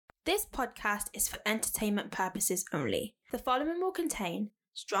This podcast is for entertainment purposes only. The following will contain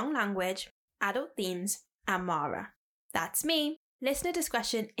strong language, adult themes, and Mara. That's me. Listener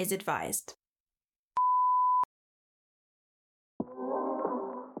discretion is advised.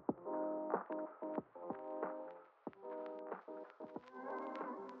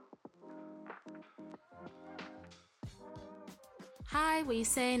 Hi, what are you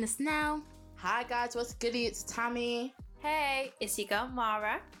saying? It's now. Hi guys, what's goody? It's Tammy. Hey, it's your girl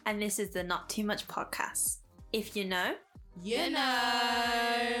Mara, and this is the Not Too Much podcast. If you know, You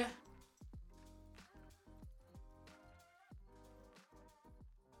know.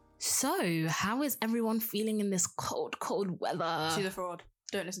 So, how is everyone feeling in this cold weather? She's a fraud.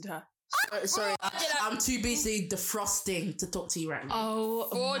 Don't listen to her. Sorry, I'm too busy defrosting to talk to you right now. Oh,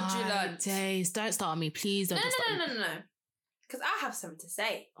 Fraudulent. my days. Don't start me, please. Don't start me. No. Because I have something to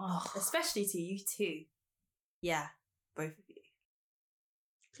say, Oh. especially to you two. Yeah, both of you.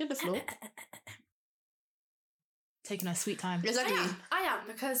 Clear the floor. Taking a sweet time. Exactly. I am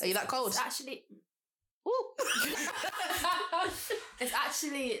because Are you that cold? It's actually, Ooh. it's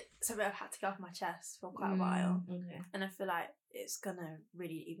actually something I've had to get off my chest for quite a while, Okay. and I feel like it's gonna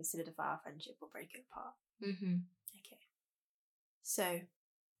really either solidify our friendship or break it apart. Mm-hmm. Okay. So,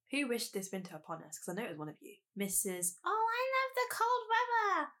 who wished this winter upon us? Because I know it was one of you, Mrs. Oh, I love the cold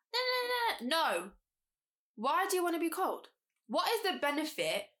weather. No. Why do you want to be cold? What is the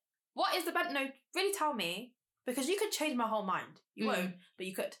benefit? No, really tell me. Because you could change my whole mind. You won't, but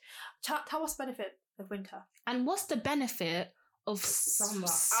you could. Tell us the benefit of winter. And what's the benefit of Summer?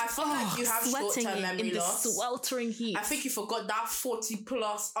 I feel like you have sweating short-term memory in loss. the sweltering heat? I think you forgot that 40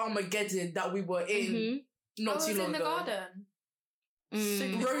 plus Armageddon that we were in not too long in the ago. garden.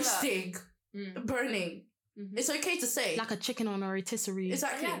 Mm. Roasting, burning. Mhm. It's okay to say. Like a chicken on a rotisserie.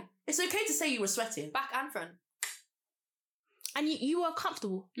 Exactly. Yeah. It's okay to say you were sweating. Back and front. And you were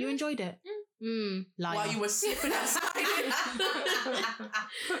comfortable. You enjoyed it. Liar. While you were slipping outside.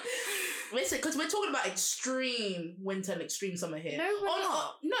 Listen, because we're talking about extreme winter and extreme summer here. No, we're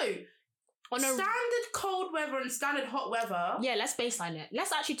not. No. On a Standard cold weather and standard hot weather. Yeah, let's baseline it.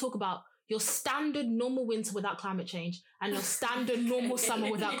 Let's actually talk about your standard normal winter without climate change and your standard normal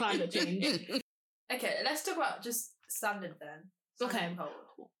summer without climate change. Okay, let's talk about just standard then. Okay. Standard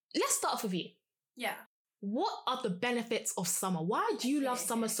cold. Let's start off with you. Yeah. What are the benefits of summer? Why do you love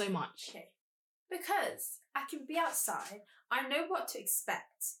summer so much? Okay. Because I can be outside. I know what to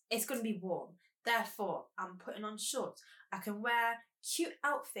expect. It's going to be warm. Therefore, I'm putting on shorts. I can wear cute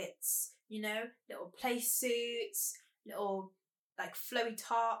outfits, little play suits, little like flowy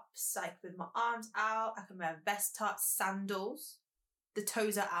tops, like with my arms out. I can wear vest tops, sandals. The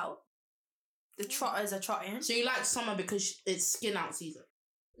toes are out. The trotters are trotting. So you like summer because it's skin out season?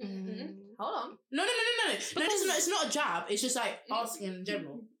 Mm-hmm. Hold on. No. It's not a jab. It's just like asking in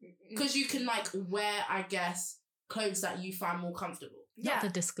general. Because you can like wear, I guess, clothes that you find more comfortable. Not the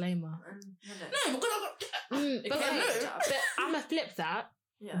disclaimer. No, because But I'm going to flip that.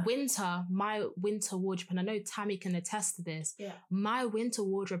 Yeah. Winter, my winter wardrobe, and I know Tammy can attest to this. Yeah. My winter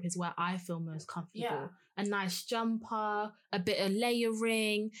wardrobe is where I feel most comfortable. Yeah. A nice jumper, a bit of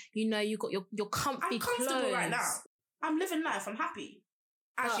layering. You got your comfy I'm comfortable clothes. right now. I'm living life. I'm happy.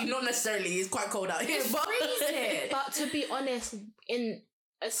 Actually, not necessarily. It's quite cold out here. But But to be honest, in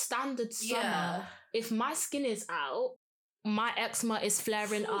a standard summer, if my skin is out, my eczema is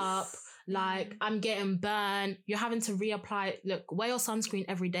flaring up. Like, I'm getting burned. You're having to reapply. Look, wear your sunscreen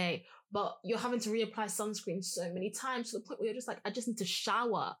every day, but you're having to reapply sunscreen so many times to the point where you're just like, I just need to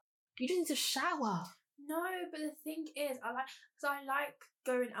shower. You just need to shower. No, but the thing is, I like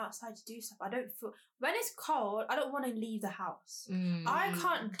going outside to do stuff. I don't feel, when it's cold, I don't want to leave the house. I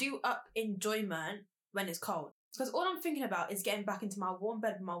can't do up enjoyment when it's cold. Because all I'm thinking about is getting back into my warm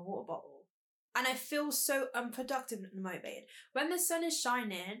bed with my water bottle. And I feel so unproductive and unmotivated. When the sun is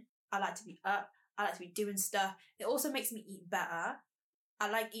shining, I like to be up. I like to be doing stuff. It also makes me eat better. I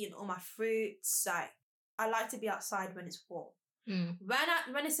like eating all my fruits. I like to be outside when it's warm.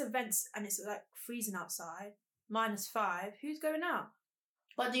 When it's events and it's like freezing outside, -5, who's going out?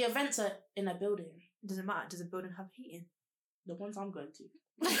 But the events are in a building. It doesn't matter. Does a building have heating? The ones I'm going to.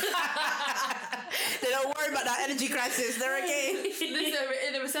 They don't worry about that energy crisis. They're okay. Listen,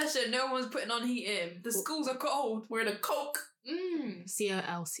 in a recession, no one's putting on heating. The schools are cold. We're in a Coke.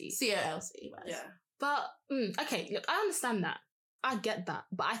 COLC. COLC. Right? Yeah. But, okay, look, I understand that. I get that.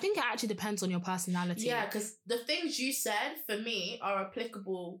 But I think it actually depends on your personality. Yeah, because the things you said, for me, are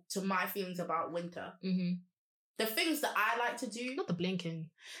applicable to my feelings about winter. Mm-hmm. The things that I like to do... Not the blinking.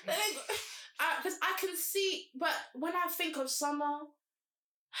 Because I can see... But when I think of summer,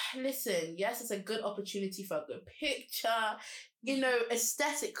 Listen, yes, it's a good opportunity for a good picture.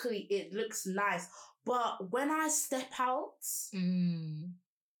 Aesthetically, it looks nice. But when I step out, I'm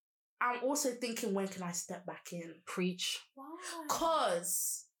also thinking, when can I step back in? Preach. Why?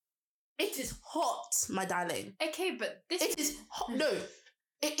 Because it is hot, my darling. Okay, but It is hot. No,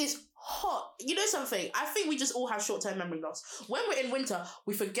 it is hot. You know something? I think we just all have short-term memory loss. When we're in winter,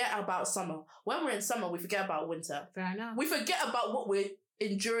 we forget about summer. When we're in summer, we forget about winter. Fair enough. We forget about what we're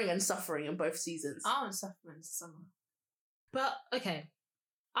enduring and suffering in both seasons. I don't suffer in summer. But, okay,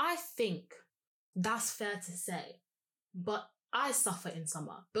 I think that's fair to say. But I suffer in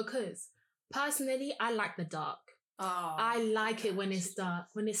summer because, personally, I like the dark. Oh, I like it when it's dark.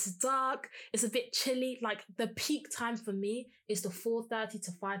 When it's dark, it's a bit chilly. Like, the peak time for me is the 4:30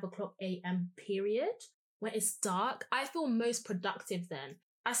 to 5 o'clock a.m. period. When it's dark, I feel most productive then.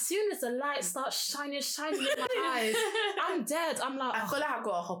 As soon as the light starts shining in my eyes, I'm dead. I'm like, I feel like I've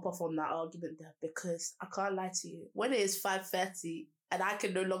got to hop off on that argument there, because I can't lie to you. When it is 5:30 and I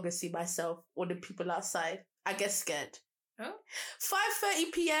can no longer see myself or the people outside, I get scared. Oh?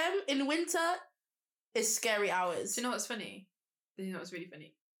 5:30 p.m. in winter is scary hours. Do you know what's funny? Do you know what's really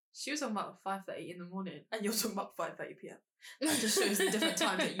funny? She was talking about 5:30 in the morning, and you're talking about 5:30 p.m. That just shows the different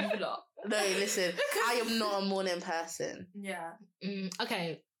times that you lot. No, listen, I am not a morning person. Yeah.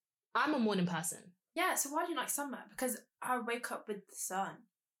 Okay, I'm a morning person. Yeah, so why do you like summer? Because I wake up with the sun.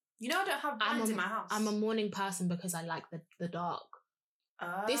 You know, I don't have blinds in my house. I'm a morning person because I like the dark.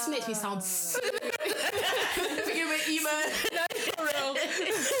 This makes me sound so... Forgive me, emo. No, for real.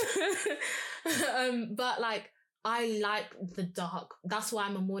 But like, I like the dark. That's why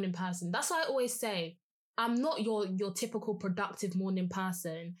I'm a morning person. That's why I always say, I'm not your typical productive morning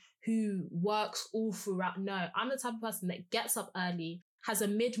person who works all throughout. No, I'm the type of person that gets up early, has a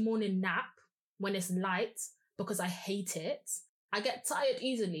mid-morning nap when it's light because I hate it. I get tired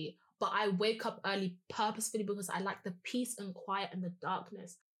easily, but I wake up early purposefully because I like the peace and quiet and the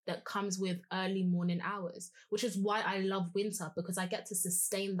darkness that comes with early morning hours, which is why I love winter, because I get to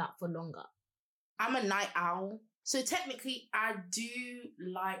sustain that for longer. I'm a night owl. So technically I do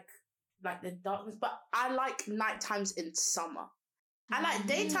like the darkness, but I like night times in summer. I like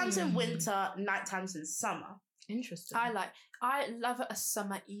daytimes in winter, night times in summer. Interesting. I love a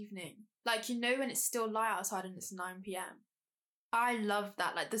summer evening. Like, you know, when it's still light outside and it's 9 p.m. I love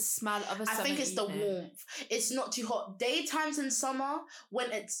that, like the smell of a summer I think it's evening. the warmth. It's not too hot. Daytimes in summer, when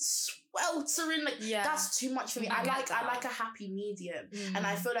it's sweltering, that's too much for me. I like a happy medium. And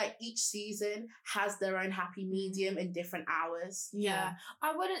I feel like each season has their own happy medium in different hours. Yeah.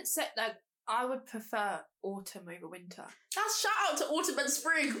 I wouldn't say, like, I would prefer autumn over winter. That's shout out to autumn and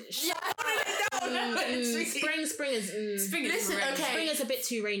spring. Yeah. Spring is... Spring is Listen, rainy. okay. Spring is a bit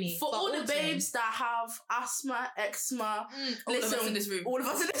too rainy. For all the babes that have asthma, eczema, all of us in this room. All of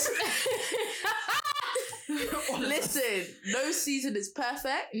us in this room. Listen, no season is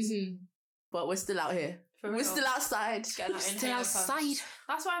perfect, but we're still out here. We're still outside. Still outside.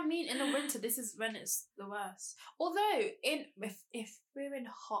 That's what I mean. In the winter, this is when it's the worst. Although, if we're in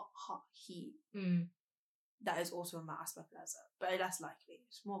hot heat, that is also a asthma flare, but less likely.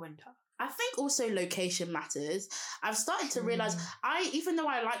 It's more winter. I think also location matters. I've started to realise, even though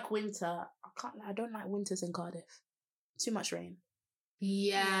I like winter, I don't like winters in Cardiff. Too much rain.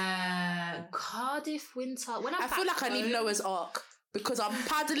 Yeah. Cardiff winter. When I feel like I need Noah's Ark. Because I'm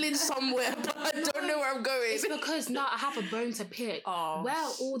paddling somewhere, but I don't know where I'm going. It's because now I have a bone to pick. Oh. Where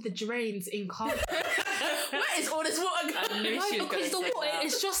are all the drains in Cardiff? Where is all this water going? No, because the water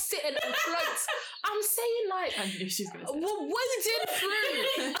is just sitting and floats. I'm saying, like, I knew she was going to say wading through.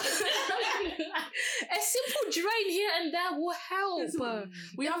 A simple drain here and there will help.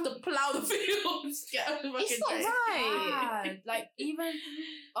 We have to plough the fields. It's not right. bad. Like, even,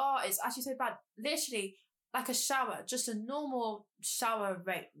 it's actually so bad. Literally, like a shower, just a normal shower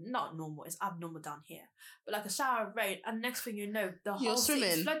rate. Not normal, it's abnormal down here. But like a shower rate, and next thing you know, the whole city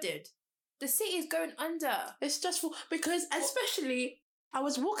is flooded. The city is going under. It's just because, especially, I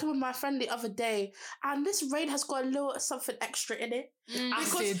was walking with my friend the other day, and this rain has got a little something extra in it.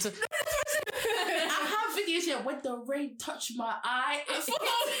 Acid. I have videos here when the rain touched my eye.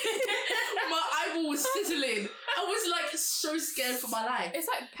 My eyeball was sizzling. I was like so scared for my life. It's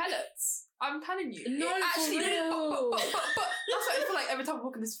like pellets. I'm telling you. No, actually, for real. but that's what I feel like every time I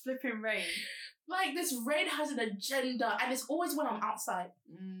walk in this flipping rain. Like, this rain has an agenda, and it's always when I'm outside.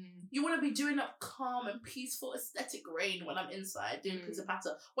 You want to be doing a calm and peaceful aesthetic rain when I'm inside doing pitter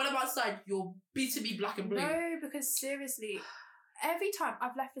patter. When I'm outside, you're beating me black and blue. No, because seriously, every time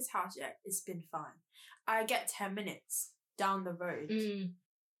I've left this house, it's been fine. I get 10 minutes down the road.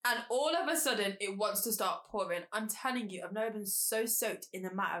 and all of a sudden it wants to start pouring. I'm telling you, I've never been so soaked in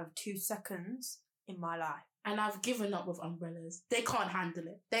a matter of 2 seconds in my life. And I've given up with umbrellas. They can't handle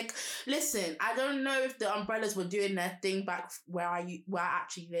it. Listen, I don't know if the umbrellas were doing their thing back where I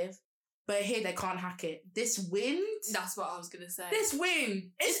actually live, but here they can't hack it. This wind. That's what I was gonna say. This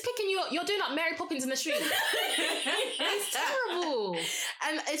wind. It's picking you up. You're doing like Mary Poppins in the street. It's terrible.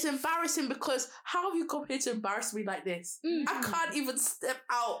 And it's embarrassing because how have you come here to embarrass me like this? Mm-hmm. I can't even step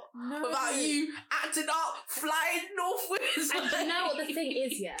out without you acting up, flying northwards. And you know what the thing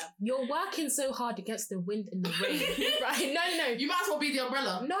is, yeah? You're working so hard against the wind and the rain, right? No. You might as well be the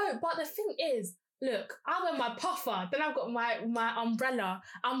umbrella. No, but the thing is, look, I wear my puffer, then I've got my umbrella.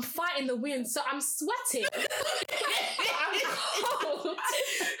 I'm fighting the wind, so I'm sweating. I'm cold.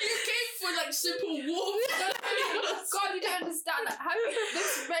 You came for like simple warmth. God, you don't understand that.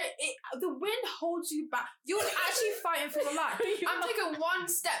 The wind holds you back. You're actually fighting for your life. I'm taking 1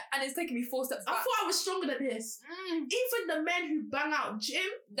 step and it's taking me 4 steps back. I thought I was stronger than this. Even the men who bang out gym,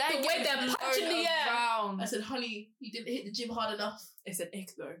 the way they're punching the air. I said, honey, you didn't hit the gym hard enough. It's an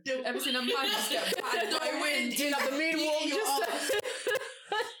ick though. Ever seen a man just get bang I win. Doing like the moonwalk.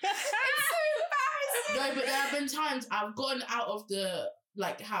 No, but there have been times I've gotten out of the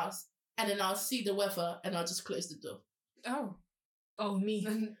house and then I'll see the weather and I'll just close the door. Oh, me.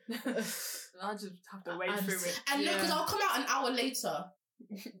 I'll just have to wait through it. And no, because I'll come out an hour later.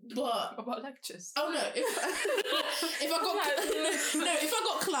 But about lectures? Oh no! If I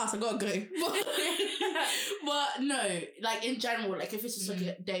got class, I gotta go. But no, like in general, like if it's just like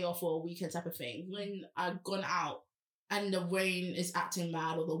a day off or a weekend type of thing, when I've gone out and the rain is acting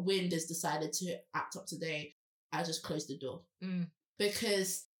mad or the wind has decided to act up today, I just close the door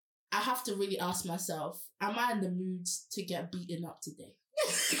because I have to really ask myself: am I in the mood to get beaten up today?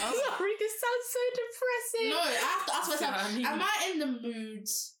 Sorry, this sounds so depressing. No, I have to ask myself, am I in the mood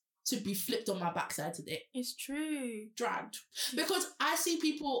to be flipped on my backside today? It's true. Dragged. Because I see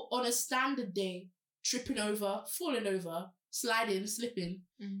people on a standard day tripping over, falling over, sliding, slipping.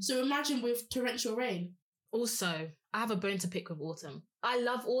 So imagine with torrential rain. Also, I have a bone to pick with autumn. I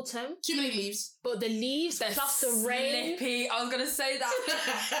love autumn. Too many leaves. But the leaves plus the rain. Slippy. I was going to say that.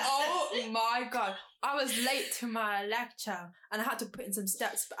 Oh my God. I was late to my lecture and I had to put in some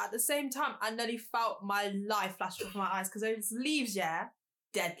steps, but at the same time, I nearly felt my life flash before my eyes because those leaves,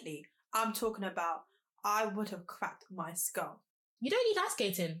 deadly. I'm talking about, I would have cracked my skull. You don't need ice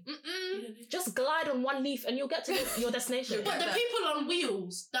skating. Just glide on one leaf and you'll get to your destination. But the people on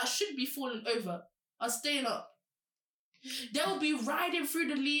wheels that should be falling over are staying up. They'll be riding through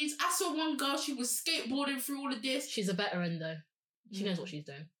the leaves. I saw one girl, she was skateboarding through all of this. She's a veteran though. She knows what she's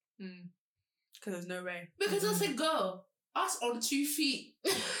doing. Because there's no rain. Because I said, girl, us on 2 feet.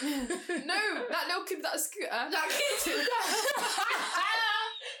 No, that little kid, that scooter. That kid.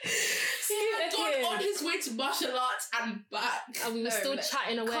 He had gone on his way to martial arts and back. And we were still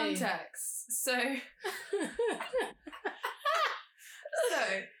chatting away. Context. So,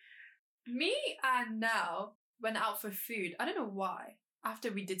 me and Nell went out for food. I don't know why.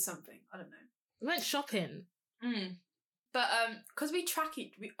 After we did something. I don't know. We went shopping. But because we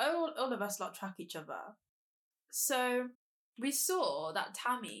all of us track each other. So we saw that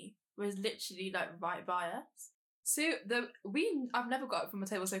Tammy was literally like right by us. So I've never got up from a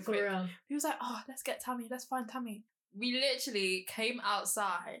table so quick. He was like, "Oh, let's get Tammy. Let's find Tammy." We literally came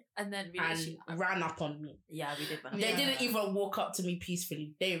outside and then we ran up on me. Yeah, we did. They didn't even walk up to me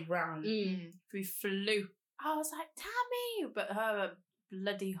peacefully. They ran. We flew. I was like, "Tammy," but her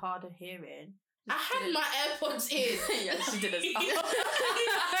bloody hard of hearing. I had my AirPods in. Yeah, she did as well. You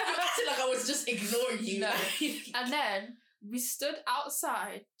acted like I was just ignoring you. No. And then we stood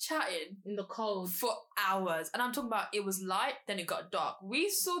outside chatting in the cold for hours. And I'm talking about it was light, then it got dark. We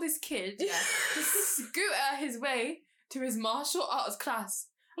saw this kid scooter his way to his martial arts class.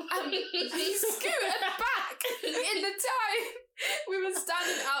 And he scooted back in the time we were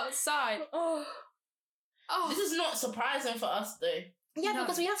standing outside. Oh. This is not surprising for us though. Yeah,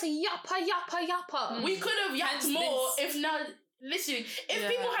 because we had to yappa. We could have yapped more if not. Listen, if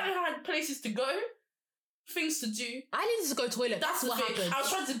people hadn't had places to go, things to do. I needed to go toilet. That's what happened. I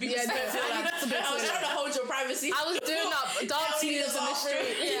was trying to be respectful. I was trying to hold your privacy. I was doing that dancing in the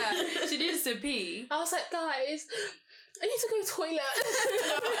street. Yeah, she needs to pee. I was like, guys, I need to go toilet.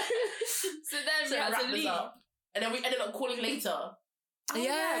 So then we had to leave. And then we ended up calling later. We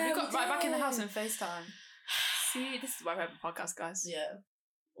got right back in the house and FaceTime. See, this is why we have a podcast, guys. Yeah.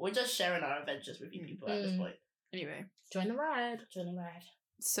 We're just sharing our adventures with you people at this point. Anyway. Join the ride.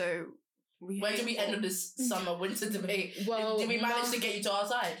 So, where did we end on this summer-winter debate? Well, did we manage to get you to our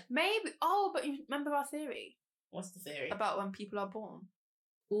side? Maybe. Oh, but you remember our theory? What's the theory? About when people are born.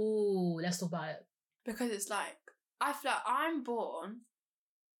 Ooh, let's talk about it. Because it's like, I feel like I'm born.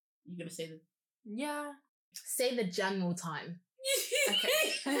 You're going to say the... Yeah. Say the general time.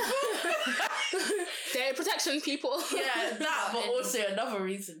 Okay. Data protection, people. Yeah, that, but also another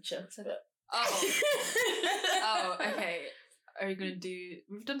reason, Chuck. Oh, okay. Are you gonna do?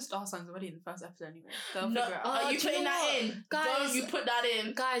 We've done star signs already in the first episode anyway. They'll figure it out. Are you putting that in? Guys, don't you put that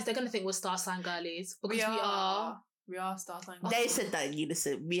in? Guys, they're gonna think we're star sign girlies because we are. We are star sign. They said that in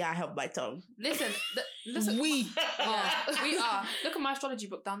unison. Me, I held my tongue. Listen. We are. We are. Look at my astrology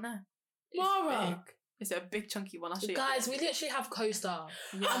book down there. Mara. It's a big chunky one. I'll show you. Guys, we literally have co-star.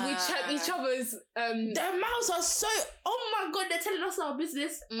 Yeah. And we check each other's Their mouths are so... Oh my God, they're telling us our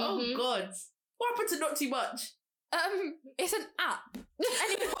business. Oh God. What happened to not too much? It's an app.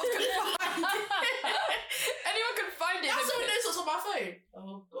 Anyone can find it. That's what knows what's on my phone.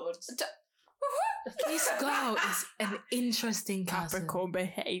 Oh God. This girl is an interesting Capricorn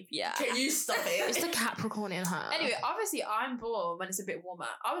behaviour. Can you stop it? It's the Capricorn in her. Anyway, obviously I'm born when it's a bit warmer.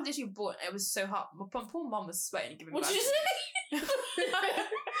 I was literally born. It was so hot. My poor mum was sweating and giving me. What did you say?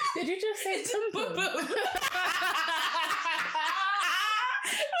 Did you just say temple?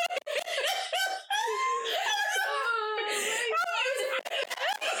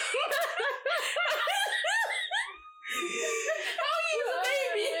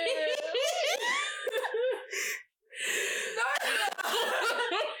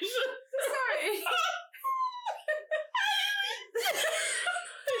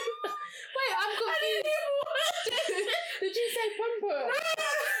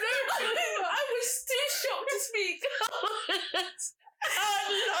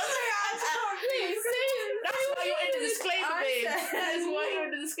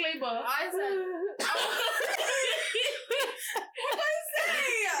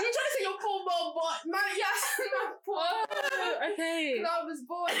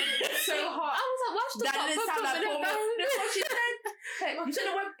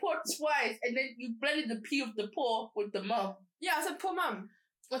 And then you blended the P of the poor with the mum. Yeah, I said poor mum.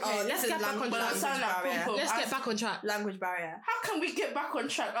 Okay, let's get back on track. Let's get back on track. Language barrier. How can we get back on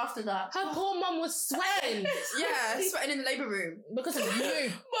track after that? Her poor mum was sweating. Yeah, sweating in the labour room. Because of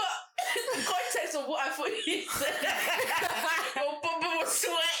you. But the context of what I thought you said, your bubba was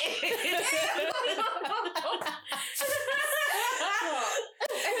sweating. No.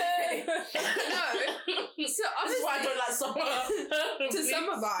 So this is why I don't like summer. To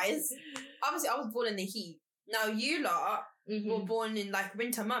summarise, obviously I was born in the heat. Now you lot were born in like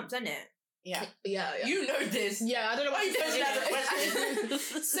winter months, isn't it? Yeah. You know this. Yeah, I don't know why you said that.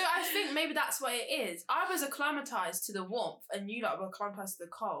 So I think maybe that's what it is. I was acclimatised to the warmth and you lot were acclimatised to the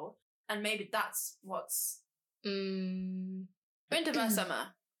cold. And maybe that's what's... Winter versus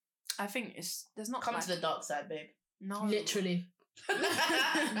summer. I think there's not... Come to the dark side, babe. No. Literally. No,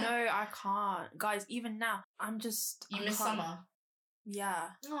 I can't. Guys, even now, I'm just... You miss summer?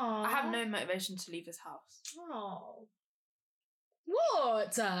 Yeah. Aww. I have no motivation to leave this house. Oh.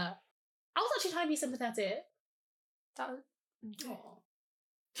 What? I was actually trying to be sympathetic. That was...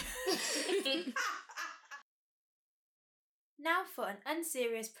 Okay. Now for an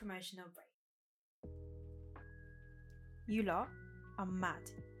unserious promotional break. You lot are mad.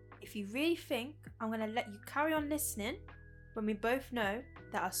 If you really think I'm going to let you carry on listening when we both know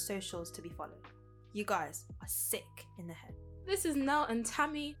there are socials to be followed. You guys are sick in the head. This is Nell and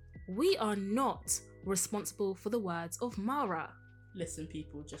Tammy. We are not responsible for the words of Mara. Listen,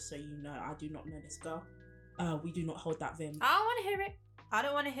 people, just so you know, I do not know this girl. We do not hold that vim. I don't want to hear it. I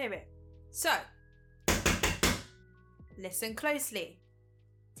don't want to hear it. So, listen closely.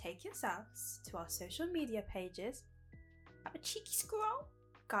 Take yourselves to our social media pages. Have a cheeky scroll.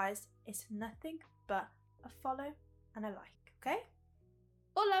 Guys, it's nothing but a follow and a like, okay?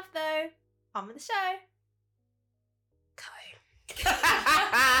 All love though. On with the show.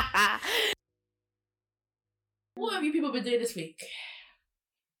 What have you people been doing this week?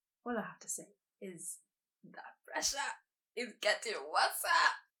 All I have to say is that pressure is getting worse.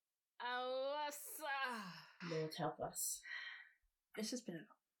 Lord help us. It's just been a lot.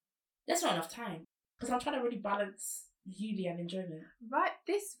 There's not enough time. Because I'm trying to really balance uni and enjoyment. Right,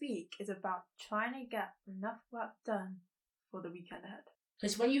 this week is about trying to get enough work done for the weekend ahead.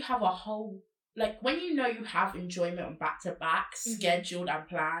 Because when you have a whole, like when you know you have enjoyment on back-to-back, scheduled and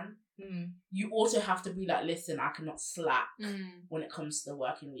planned, you also have to be like, listen, I cannot slack when it comes to the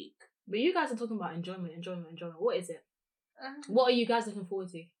working week. But you guys are talking about enjoyment. What is it? What are you guys looking forward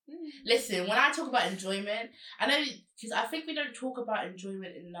to? Listen, when I talk about enjoyment, I know, because I think we don't talk about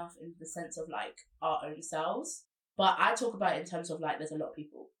enjoyment enough in the sense of like our own selves, but I talk about it in terms of like there's a lot of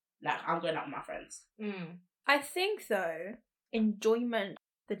people. Like I'm going out with my friends. I think though, enjoyment,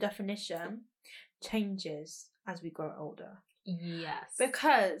 the definition changes as we grow older. Yes.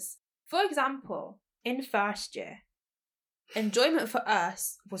 Because, for example, in first year, enjoyment for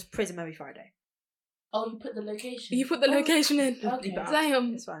us was Prism every Friday. Oh, you put the location. You put the location in. Okay.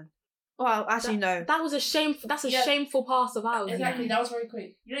 Damn. It's fine. Well, actually, no. That was a shame. That's a shameful past of ours. Exactly, that was very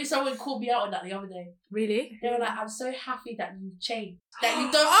quick. You know, someone called me out on that the other day. Really? They were like, "I'm so happy that you changed, that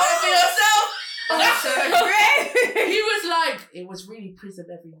you don't vote for yourself." That's so great. He was like, "It was really Prism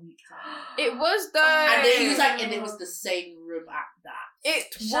every week." It was though. And then he was like, and it was the same room at that.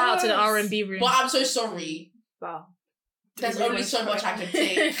 It Shout out to the was. R&B room. But I'm so sorry. Well, There's only so much I could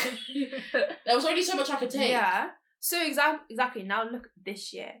take. There was only so much I could take. Yeah. So exactly. Now look at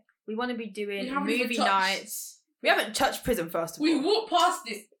this year. We want to be doing We haven't even movie touched- nights. We haven't touched Prism first of all. We walked past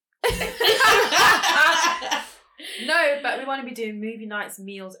it. No, but we want to be doing movie nights,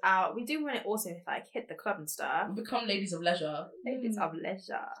 meals out. We do want to also like hit the club and stuff. We become ladies of leisure. Ladies of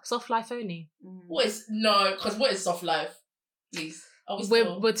leisure. Soft life only. What is because what is soft life? Please. Are we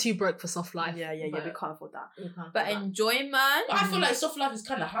still? We're too broke for soft life. Yeah. We But- can't afford that. We can't But do that. enjoyment, But I feel like soft life is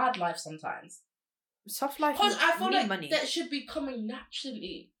kind of hard life sometimes. soft life. Because I feel need like money. that should be coming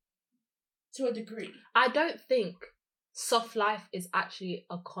naturally to a degree. I don't think soft life is actually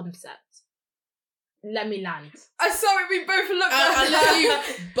a concept. Let me land. I saw it. We both looked I at let you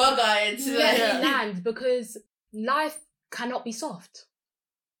bug eye into Let that. me land because life cannot be soft.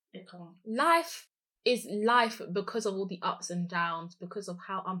 It can't. Life is life because of all the ups and downs, because of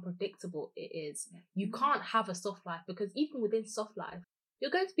how unpredictable it is. You can't have a soft life because even within soft life, you're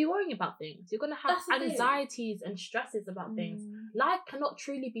going to be worrying about things. You're going to have That's the thing. anxieties and stresses about things. Mm. Life cannot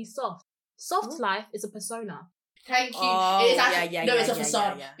truly be soft. Soft life is a persona. Thank you. Oh, It is actually, yeah, no, it's yeah, a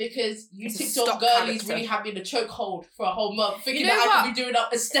facade yeah. because you It's a TikTok stock girlies character. really have me in a chokehold for a whole month, thinking You know that I what? could be doing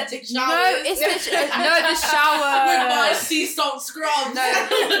up aesthetic showers. No, it's the shower. with my sea salt scrubs. No,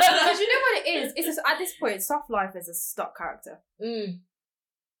 because you know what it is. It's just, at this point, soft life is a stock character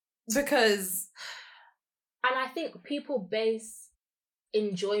because And I think people base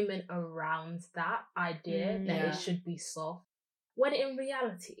enjoyment around that idea that Yeah. it should be soft, when in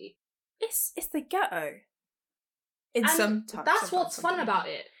reality, it's the ghetto. In and some types that's of what's fun something. about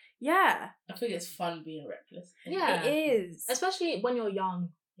it. Yeah, I think it's fun being reckless. Yeah. it is. Especially when you're young.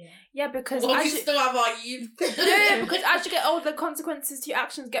 Yeah, because Well, we as you, still have our youth. no, because as you get older, the consequences to your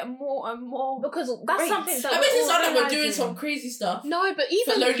actions get more and more. Because that's Great. something that I mean, we're it's all not like we're doing realising. some crazy stuff No, but for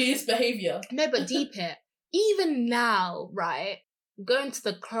even loneliest behaviour. no, but deep it. Even now, right? Going to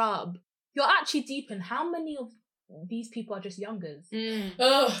the club, you're actually deep in how many of these people are just youngers,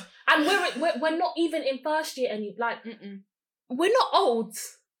 Ugh. and we're not even in first year any like Mm-mm. we're not old.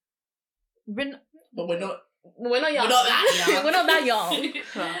 But we're not. We're not young. We're not that young. We're not that young.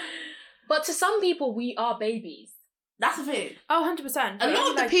 But to some people, we are babies. That's the thing. Oh, 100%. A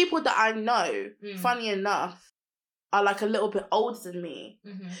lot of the people that I know, Mm. funny enough, are like a little bit older than me.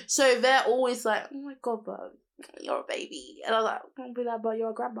 Mm-hmm. So they're always like, "Oh my god, but you're a baby," and I'm like, "Don't be like, but you're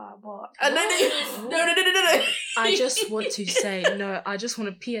a grandma." But and then no. I just want to say, I just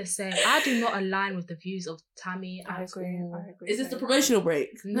want to PSA. I do not align with the views of Tammy. I at agree. all. Is this the promotional break?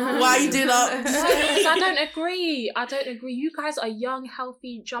 No. Why are you doing that? No, because I don't agree. You guys are young,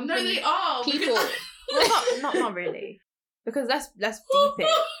 healthy, jumping No, they are people. Well, not really. Because let's deep it.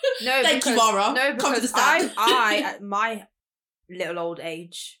 No, Thank you, because, Mara. No, Come to the because stand. I at my little old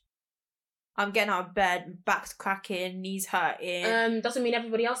age, I'm getting out of bed, back's cracking, knees hurting. Doesn't mean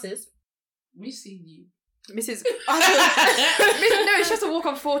everybody else is. We see you. Mrs. No, she has to walk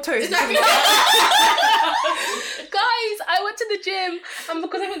on 4 toes. Exactly. Guys, I went to the gym, and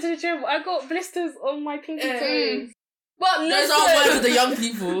because I went to the gym, I got blisters on my pinky toes. But Those are words of the young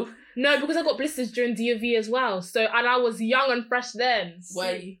people. No, because I got blisters during DOV as well. So, and I was young and fresh then.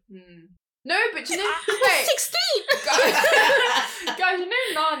 Were you? No, but you know, I was 16. guys, you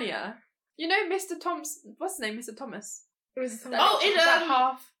know Narnia. You know Mr. Thomas. What's his name? Mr. Thomas. Oh, in that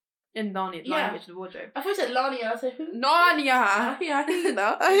half in Narnia. Yeah. Narnia, which is the wardrobe. I thought you said Lani. I said who? Narnia. Yeah, you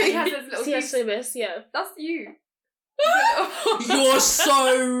know. He has his little C.S. piece. Lewis, yeah. That's you. You're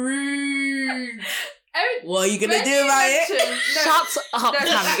so rude. What are you gonna When do you about it? mentioned- no, Shut up, no,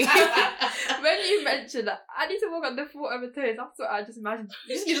 Tammy. when you mentioned that, I need to walk on the 4 other toes. That's what I just imagined.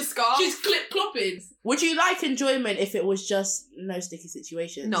 You just need a scarf. She's clip-clopping. Would you like enjoyment if it was just no sticky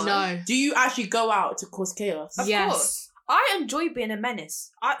situations? No. No. Do you actually go out to cause chaos? Of Yes. course. I enjoy being a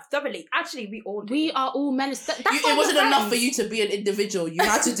menace. I thoroughly. Actually, we all do. We are all menaces. That's You, why it wasn't we're enough for friends. you to be an individual. You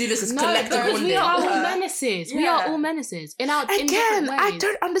had to do this as No, collective because bonding. we are all Yeah. menaces. We Yeah. are all menaces. In our in Again, different I ways.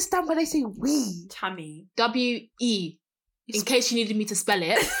 don't understand when they say we. Tammy. W-E. In case you needed me to spell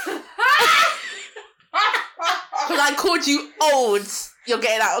it. Because I called you old. You're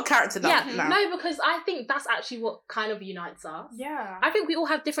getting out of character now. Yeah, no, because I think that's actually what kind of unites us. Yeah. I think we all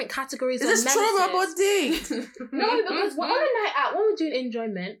have different categories of Is this trauma bonding? No, because on a night out, when we're doing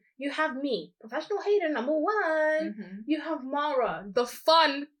enjoyment, you have me, professional hater number one. Mm-hmm. You have Mara, the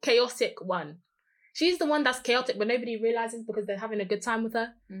fun, chaotic one. She's the one that's chaotic, but nobody realizes because they're having a good time with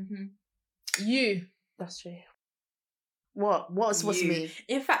her. Mm-hmm. You. That's true. What's me?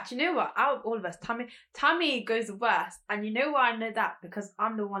 In fact, you know what? Out of all of us, Tammy goes the worst, and you know why I know that? Because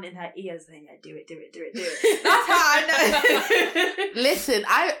I'm the one in her ears saying, "Yeah, do it." That's how I know. Listen,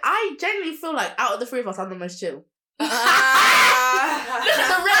 I genuinely feel like out of the three of us, I'm the most chill. Look at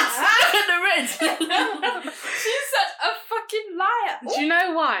the reds. She's such a fucking liar. Do you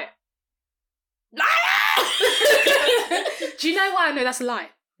know why? Liar. Do you know why I know that's a lie?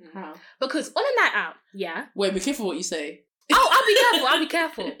 How? Because on a night out, yeah. Wait, be careful what you say. I'll be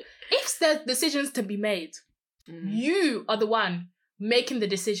careful. If there's decisions to be made, you are the one making the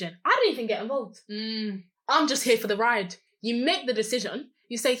decision. I don't even get involved. I'm just here for the ride. You make the decision.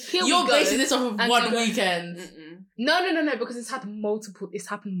 You say, here we go. You're basing this off of one weekend. No, because it's happened multiple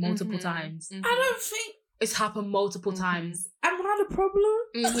times. I don't think it's happened multiple times. Am I the problem?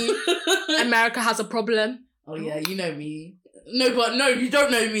 America has a problem. Oh yeah, you know me. No, but no, you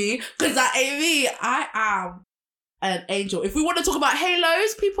don't know me because that ain't me. I am an angel. If we want to talk about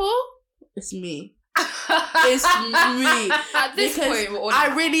halos, people, it's me. It's me. At this point, we're all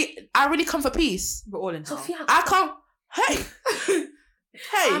I really come for peace. We're all in hell. Sophia, I can't. Hey.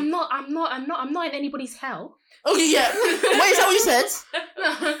 I'm not in anybody's hell. Okay, yeah. Wait, is that what you said?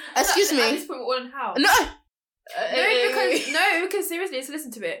 Excuse me. At this point, we're all in hell. No. Because seriously, let's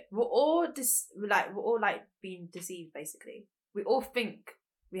listen to it. We're all being deceived. Basically, we all think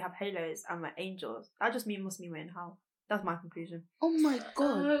we have halos and we're angels. That just must mean we're in hell. That's my conclusion. Oh my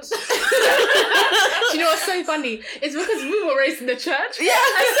god! Do you know what's so funny? It's because we were raised in the church. Yeah.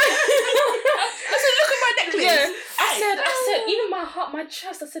 I said, look at my necklace. Yeah. I said, even my heart, my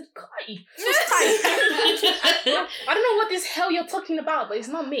chest. I said, God, I don't know what this hell you're talking about, but it's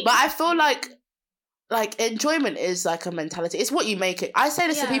not me. But I feel like enjoyment is like a mentality. It's what you make it. I say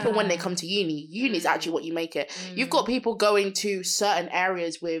this to people when they come to uni. Uni is actually what you make it. You've got people going to certain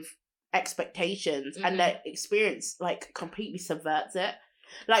areas with expectations and their experience like completely subverts it.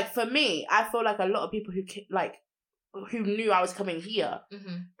 Like for me, I feel like a lot of people who knew I was coming here,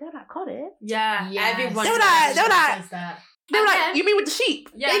 they're like, got it. Yeah, yes. Everyone. They were like, you mean with the sheep?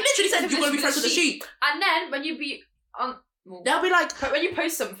 Yeah. They literally said you're going to be friends with the sheep. And then when you be on, they'll be like, but when you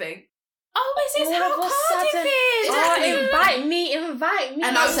post something, oh, is this all how of a Cardiff sudden- is? Oh, invite me. And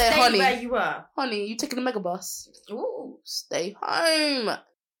I'll say, Stay honey, where you were. honey, you taking the mega bus? Ooh. Stay home.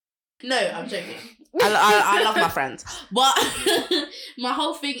 No, I'm joking. I love my friends, but my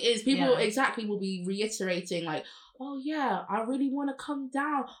whole thing is people exactly will be reiterating like, oh yeah, I really want to come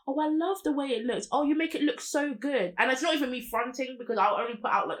down. Oh, I love the way it looks. Oh, you make it look so good. And it's not even me fronting because I'll only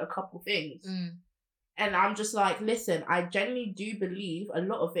put out like a couple things. And I'm just like, listen, I genuinely do believe a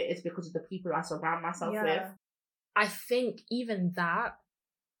lot of it is because of the people I surround myself with. I think even that,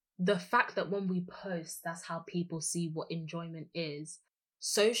 the fact that when we post, that's how people see what enjoyment is.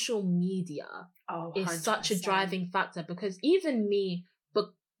 Social media is 100%. such a driving factor because even me,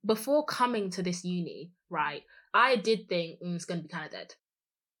 but before coming to this uni, right, I did think it's going to be kind of dead.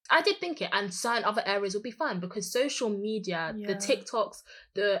 I did think it, and certain other areas would be fun because social media, the TikToks,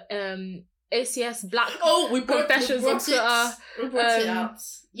 the ACS Black confessions on Twitter. We brought it out.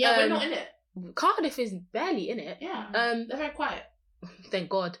 Yeah, we're not in it. Cardiff is barely in it. Yeah, they're very quiet. Thank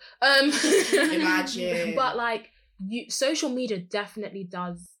God. Imagine. But like, social media definitely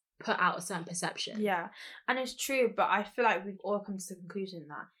does put out a certain perception. Yeah, and it's true, but I feel like we've all come to the conclusion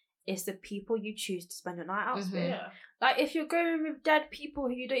that it's the people you choose to spend your night out with. Yeah. Like, if you're going with dead people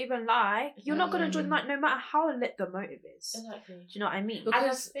who you don't even like, you're not going to enjoy the night no matter how lit the motive is. Exactly. Do you know what I mean?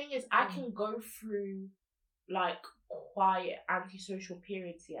 And the thing is, I can go through like quiet antisocial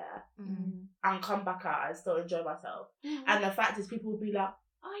periods, and come back out and still enjoy myself. And the fact is, people will be like,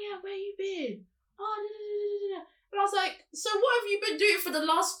 oh yeah, where you been? Oh, and I was like, so what have you been doing for the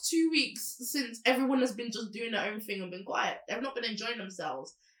last 2 weeks since everyone has been just doing their own thing and been quiet? They've not been enjoying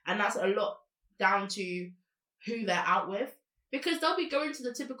themselves. And that's a lot down to who they're out with. Because they'll be going to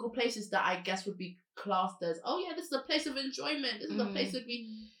the typical places that I guess would be classed as, oh yeah, this is a place of enjoyment. This is a place of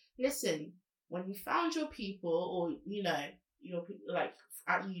listen, when you found your people, or, you know, your like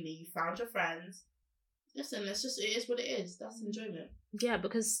at uni, you found your friends. Listen, it is what it is. That's enjoyment. Yeah,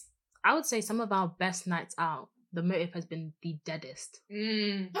 because I would say some of our best nights out, the motive has been the deadest.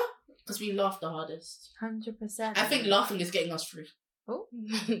 Because we laugh the hardest. 100%. I think laughing is getting us through. Oh,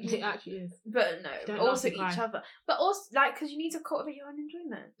 it actually is. But Don't no, also laugh and each cry. other. But also, like, because you need to cultivate your own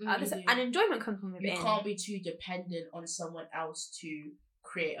enjoyment. And enjoyment comes from within. You can't be too dependent on someone else to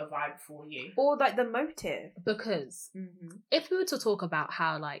create a vibe for you. Or, like, the motive. Because if we were to talk about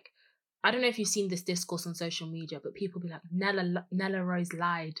how, like, I don't know if you've seen this discourse on social media, but people be like, Nella Rose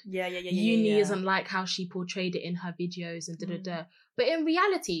lied. Yeah. Uni isn't like how she portrayed it in her videos and da-da-da. But in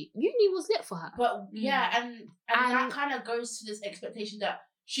reality, uni was lit for her. But and that kind of goes to this expectation that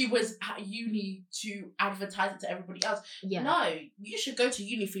she was at uni to advertise it to everybody else. Yeah. No, you should go to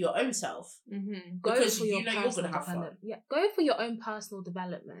uni for your own self. Because you know you're going to have fun. Yeah, go for your own personal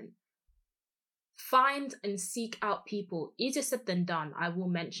development. Find and seek out people. Easier said than done, I will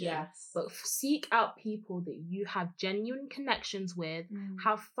mention. Yes. But seek out people that you have genuine connections with,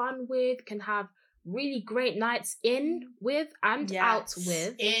 have fun with, can have really great nights in with and out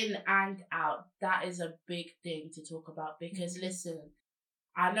with. In and out. That is a big thing to talk about because listen,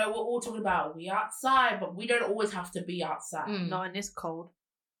 I know we're all talking about we outside, but we don't always have to be outside. Not in this cold.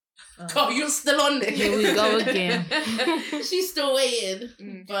 Oh, you're still on it. Here we go again. She's still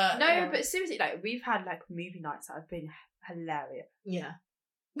waiting. But but seriously, like we've had like movie nights that have been hilarious. Yeah.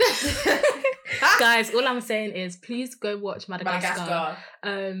 Guys, all I'm saying is please go watch Madagascar.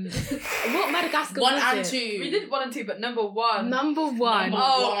 What Madagascar 1 was and it? 2. We did 1 and 2, but number one. When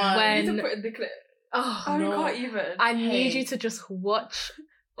we need to put in the clip. Oh, you can't even. I need you to just watch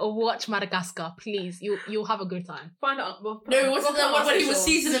Madagascar, please. You'll have a good time. Find it on. No, wasn't that one when he was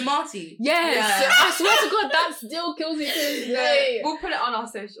seasoning Marty? Yes, yeah. I swear to God, that still kills me to this day. We'll put it on our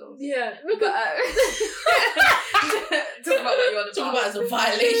socials. Yeah, but talk about what you want to talk about as a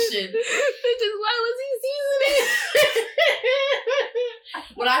violation. Because why was he seasoning?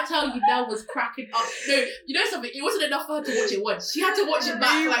 When I tell you, Nell was cracking up. No, you know something? It wasn't enough for her to watch it once. She had to watch it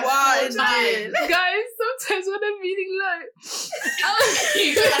back like 4 times. Guys, sometimes when I'm feeling low,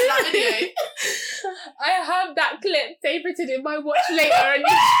 you got that video. I have that clip favorited in my watch later on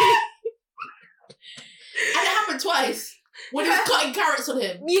YouTube. And it happened twice. When he was cutting carrots on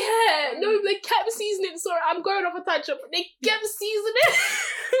him. Yeah, no, they kept seasoning. Sorry, I'm going off a tangent, but they kept seasoning.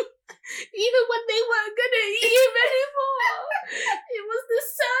 Even when they weren't gonna eat him anymore. It was the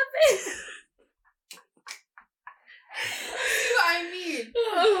service. See what I mean?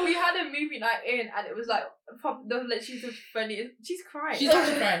 We had a movie night in and it was like she's the funniest. She's crying. She's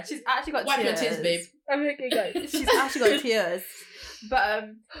actually crying. She's actually got tears. Wipe your tears, babe. I'm okay, guys. She's actually got tears. But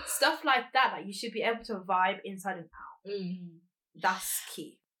stuff like that, like you should be able to vibe inside and out. That's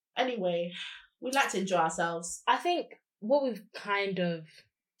key. Anyway, we like to enjoy ourselves. I think what we've kind of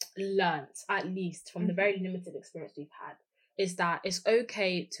learnt, at least from the very limited experience we've had, is that it's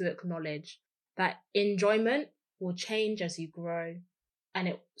okay to acknowledge that enjoyment will change as you grow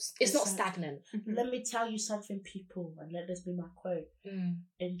and it's not stagnant. Let me tell you something, people, and let this be my quote.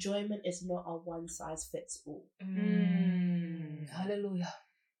 Enjoyment is not a one size fits all. Hallelujah.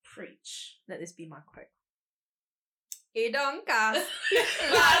 Preach. Let this be my quote. It don't cast.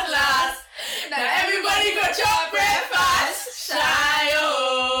 Last. Now everybody got your breakfast. Shayo.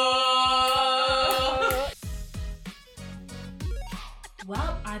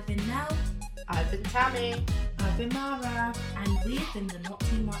 Well, I've been Nell. I've been Tammy. I've been Mara. And we've been the Not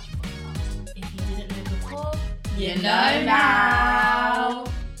Too Much podcast. If you didn't know before, you know now.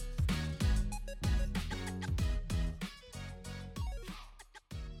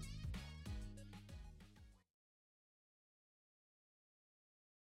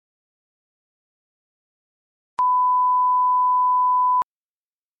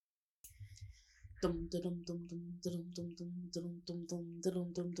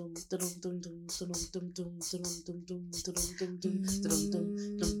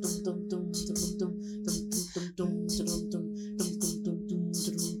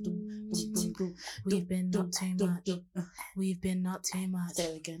 We've been not too much. We've been not too much. Say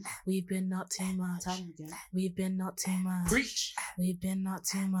it again. We've been not too much. Tell me again. We've been not too much. Preach. We've been not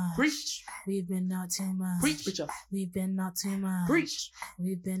too much. Preach. We've been not too much. Preach, preacher. We've been not too much. Preach.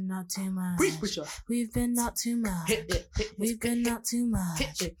 We've been not too much. Preach, preacher. We've been not too much. Hit it. We've been not too much.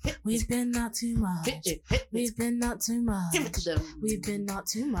 We've been not too much. We've been not too much. Give it to them. We've been not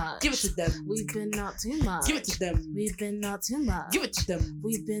too much. Give it to them. We've been not too much. Give it to them. We've been not too much. Give it to them.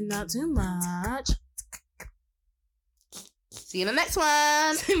 We've been not too much. See you in the next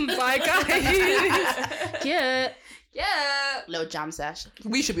one. Bye, guys. Yeah. Little jam sesh.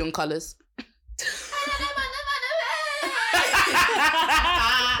 We should be on colours.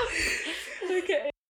 Okay.